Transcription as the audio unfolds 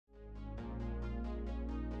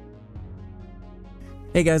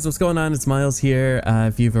Hey guys, what's going on? It's Miles here.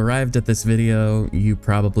 If you've arrived at this video, you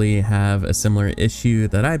probably have a similar issue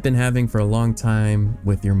that I've been having for a long time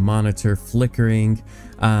with your monitor flickering.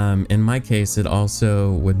 In my case, it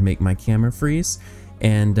also would make my camera freeze,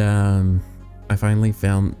 and I finally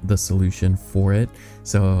found the solution for it.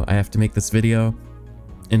 So I have to make this video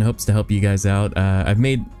in hopes to help you guys out. I've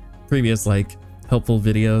made previous helpful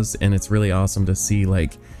videos, and it's really awesome to see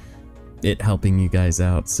it helping you guys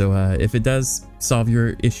out. So if it does solve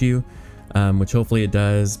your issue, which hopefully it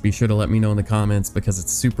does, be sure to let me know in the comments because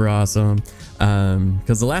it's super awesome.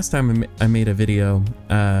 Because the last time I made a video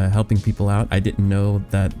helping people out, I didn't know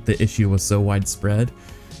that the issue was so widespread.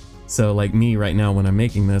 So like me right now, when I'm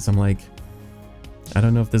making this, I'm like, I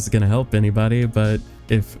don't know if this is gonna help anybody, but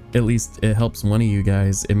if at least it helps one of you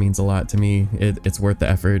guys, it means a lot to me. It's worth the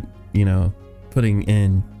effort, you know, putting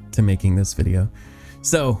in to making this video.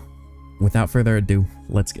 So without further ado,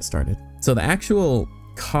 let's get started. So the actual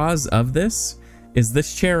cause of this is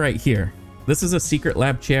this chair right here. This is a Secret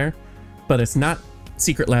Lab chair, but it's not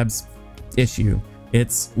Secret Lab's issue.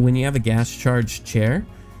 It's when you have a gas charged chair,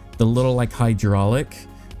 the little hydraulic,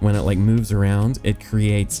 when it moves around, it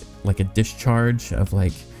creates a discharge of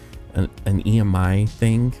an EMI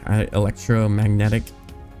thing, electromagnetic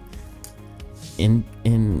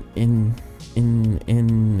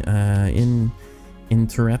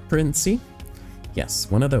interference. Yes,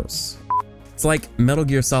 one of those. It's like Metal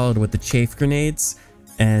Gear Solid with the chafe grenades,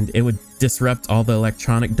 and it would disrupt all the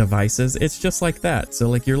electronic devices. It's just like that.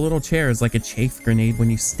 So your little chair is like a chafe grenade when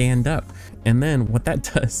you stand up. And then what that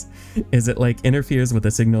does is it interferes with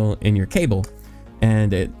the signal in your cable,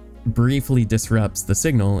 and it briefly disrupts the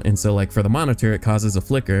signal. And so for the monitor, it causes a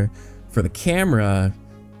flicker. For the camera,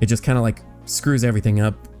 it just kind of screws everything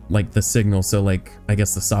up, the signal. So I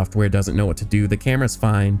guess the software doesn't know what to do. The camera's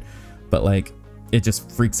fine, but it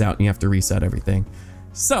just freaks out and you have to reset everything.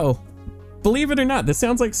 So believe it or not, this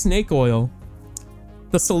sounds like snake oil.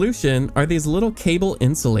 The solution are these little cable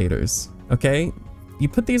insulators. Okay, you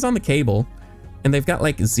put these on the cable and they've got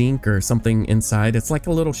zinc or something inside. It's like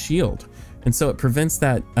a little shield, and so it prevents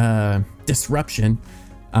that disruption.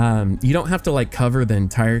 You don't have to cover the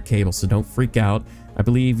entire cable, so don't freak out. I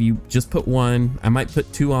believe you just put one. I might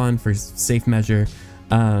put two on for safe measure.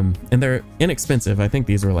 And they're inexpensive. I think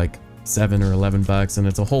these were $7 or $11, and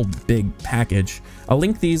it's a whole big package. I'll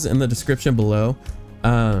link these in the description below.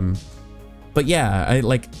 But yeah,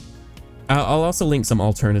 I'll also link some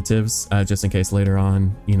alternatives just in case later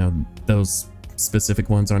on, you know, those specific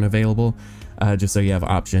ones aren't available. Just so you have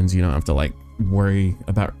options. You don't have to worry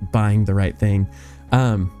about buying the right thing.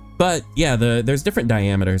 But yeah, there's different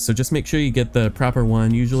diameters, so just make sure you get the proper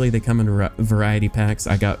one. Usually they come in variety packs.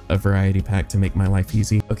 I got a variety pack to make my life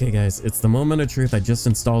easy. Okay guys, it's the moment of truth. I just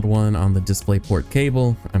installed one on the DisplayPort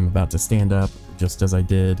cable. I'm about to stand up just as I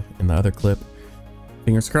did in the other clip.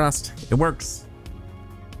 Fingers crossed, it works.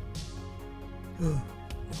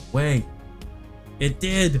 Wait, it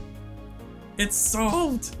did. It's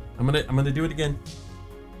solved. I'm gonna do it again.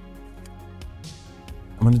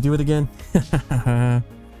 I'm gonna do it again.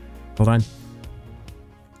 Hold on.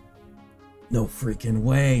 No freaking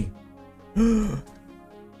way.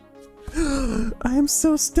 I am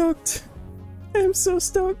so stoked. I am so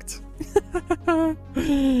stoked.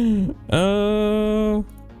 Oh,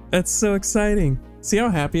 that's so exciting. See how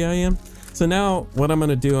happy I am? So now what I'm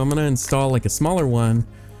gonna do, I'm gonna install a smaller one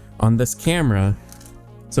on this camera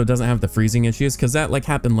so it doesn't have the freezing issues, because that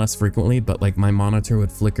happened less frequently, but my monitor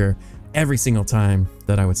would flicker every single time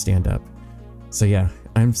that I would stand up. So yeah,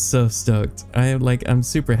 I'm so stoked. I'm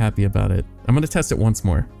super happy about it. I'm gonna test it once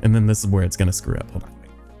more, and then this is where it's gonna screw up. Hold on.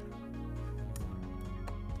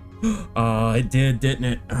 Oh, it did, didn't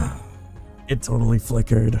it? Oh, it totally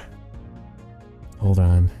flickered. Hold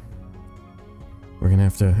on. We're gonna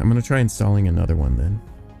have to, I'm gonna try installing another one then.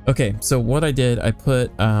 Okay, so what I did, I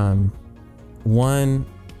put one,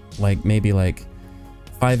 maybe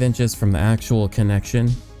 5 inches from the actual connection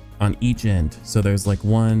on each end. So there's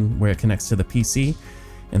one where it connects to the PC,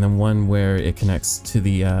 and then one where it connects to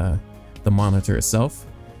the monitor itself.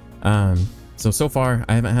 So far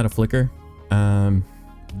I haven't had a flicker.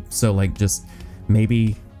 So just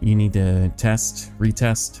maybe you need to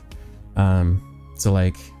retest.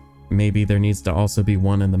 So maybe there needs to also be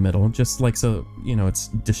one in the middle, just so you know it's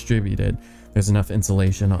distributed. There's enough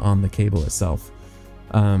insulation on the cable itself.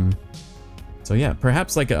 So yeah,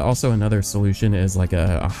 perhaps also another solution is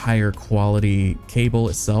a higher quality cable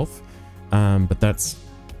itself. But that's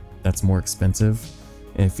more expensive.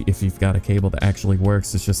 If you've got a cable that actually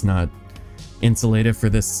works, it's just not insulated for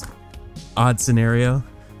this odd scenario.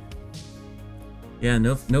 Yeah,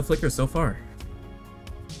 no flicker so far.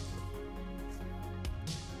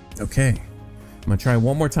 Okay, I'm gonna try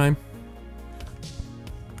one more time.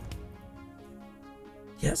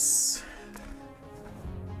 Yes.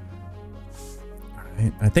 All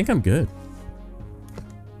right, I think I'm good.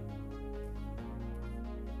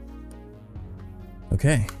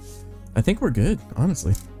 Okay, I think we're good,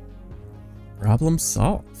 honestly. Problem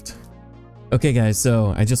solved. Okay guys,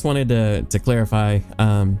 so I just wanted to clarify.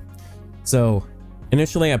 So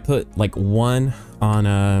initially I put like one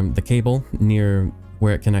on the cable near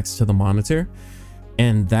where it connects to the monitor,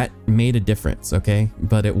 and that made a difference, okay?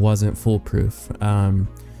 But it wasn't foolproof.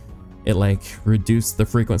 It like reduced the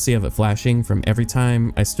frequency of it flashing from every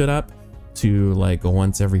time I stood up to like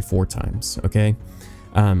once every 4 times, okay?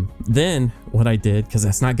 Then what I did, because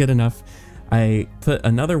that's not good enough, I put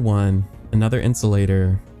another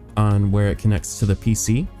insulator on where it connects to the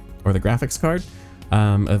PC or the graphics card,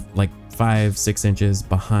 of like 5-6 inches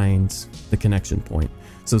behind the connection point.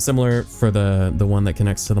 So similar for the one that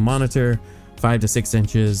connects to the monitor, 5 to 6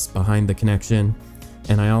 inches behind the connection.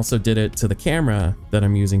 And I also did it to the camera that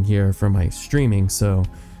I'm using here for my streaming, so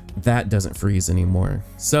that doesn't freeze anymore.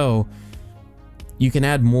 So you can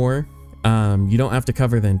add more. You don't have to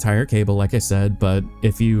cover the entire cable, like I said, but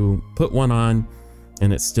if you put one on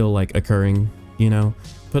and it's still like occurring, you know,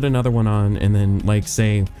 put another one on, and then like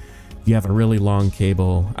say you have a really long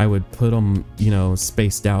cable, I would put them, you know,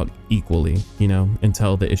 spaced out equally, you know,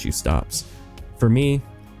 until the issue stops. For me,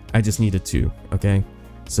 I just needed 2, okay?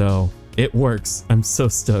 So it works. I'm so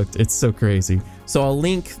stoked. It's so crazy. So I'll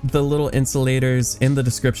link the little insulators in the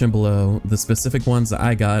description below, the specific ones that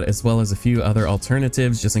I got, as well as a few other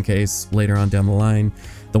alternatives, just in case later on down the line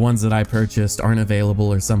the ones that I purchased aren't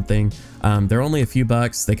available or something. They're only a few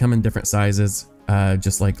bucks. They come in different sizes,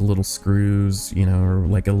 just like little screws, you know, or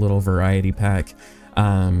like a little variety pack.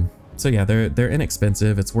 So yeah, they're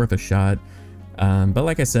inexpensive. It's worth a shot. But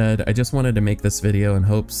like I said, I just wanted to make this video in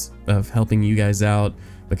hopes of helping you guys out,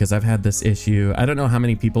 because I've had this issue. I don't know how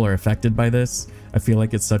many people are affected by this. I feel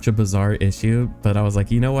like it's such a bizarre issue, but I was like,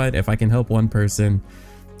 you know what? If I can help one person,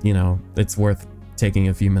 you know, it's worth taking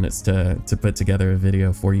a few minutes to put together a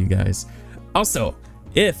video for you guys. Also,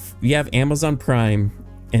 if you have Amazon Prime,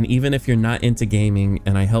 and even if you're not into gaming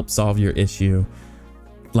and I help solve your issue,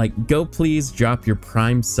 like, go please drop your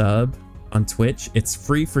Prime sub on Twitch. It's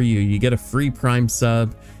free for you. You get a free Prime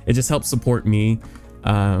sub. It just helps support me,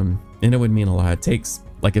 and it would mean a lot. It takes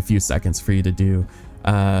like a few seconds for you to do,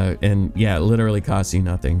 and yeah, it literally costs you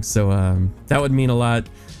nothing. So that would mean a lot.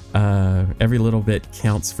 Every little bit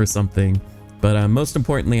counts for something. But most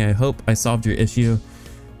importantly, I hope I solved your issue.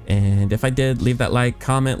 And if I did, leave that like,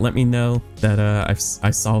 comment, let me know that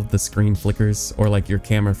I solved the screen flickers or like your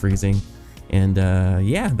camera freezing. And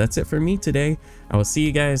yeah, that's it for me today. I will see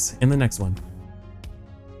you guys in the next one.